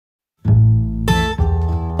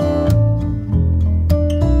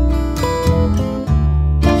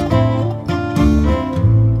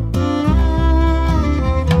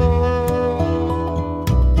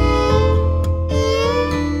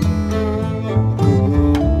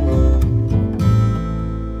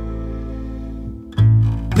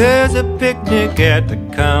There's a picnic at the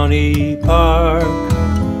county park.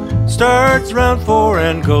 Starts round 4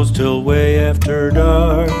 and goes till way after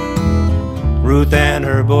dark. Ruth and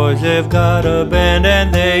her boys have got a band,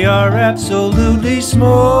 and they are absolutely smoking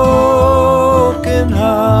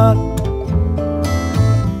hot.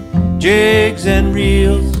 Jigs and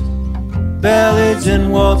reels, ballads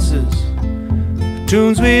and waltzes,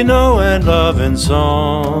 tunes we know and love, and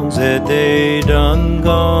songs that they done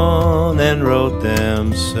gone and wrote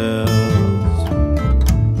themselves.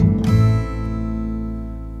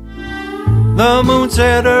 The moon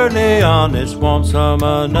set early on this warm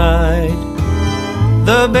summer night.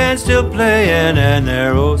 The band's still playing and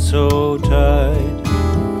they're oh so tight.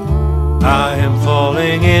 I am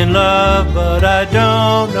falling in love, but I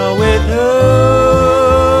don't know with who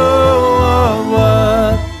or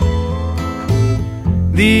what.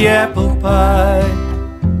 The apple pie,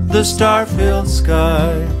 the star-filled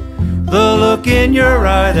sky, the look in your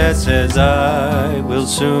eye that says I will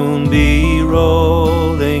soon be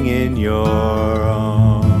rolling in your arms.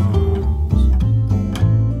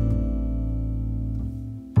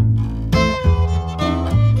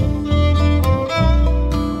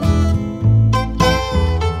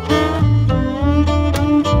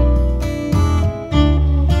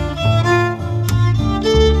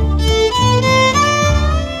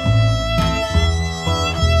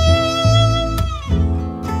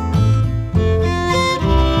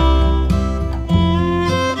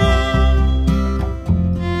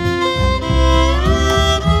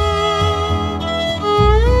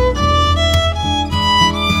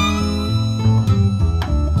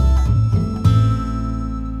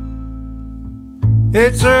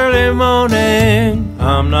 It's early morning,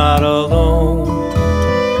 I'm not alone.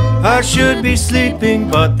 I should be sleeping,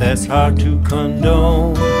 but that's hard to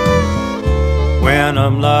condone. When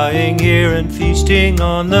I'm lying here and feasting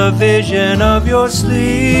on the vision of your sleeping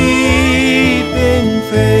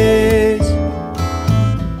face.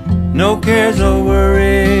 No cares or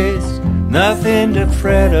worries, nothing to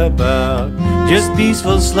fret about, just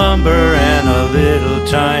peaceful slumber and a little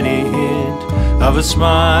tiny hint of a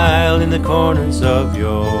smile in the corners of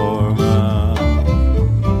your mouth.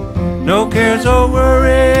 No cares or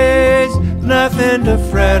worries, nothing to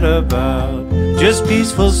fret about, just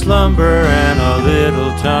peaceful slumber and a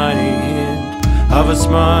little tiny hint of a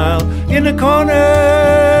smile in the corners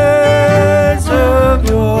of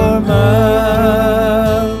your mouth.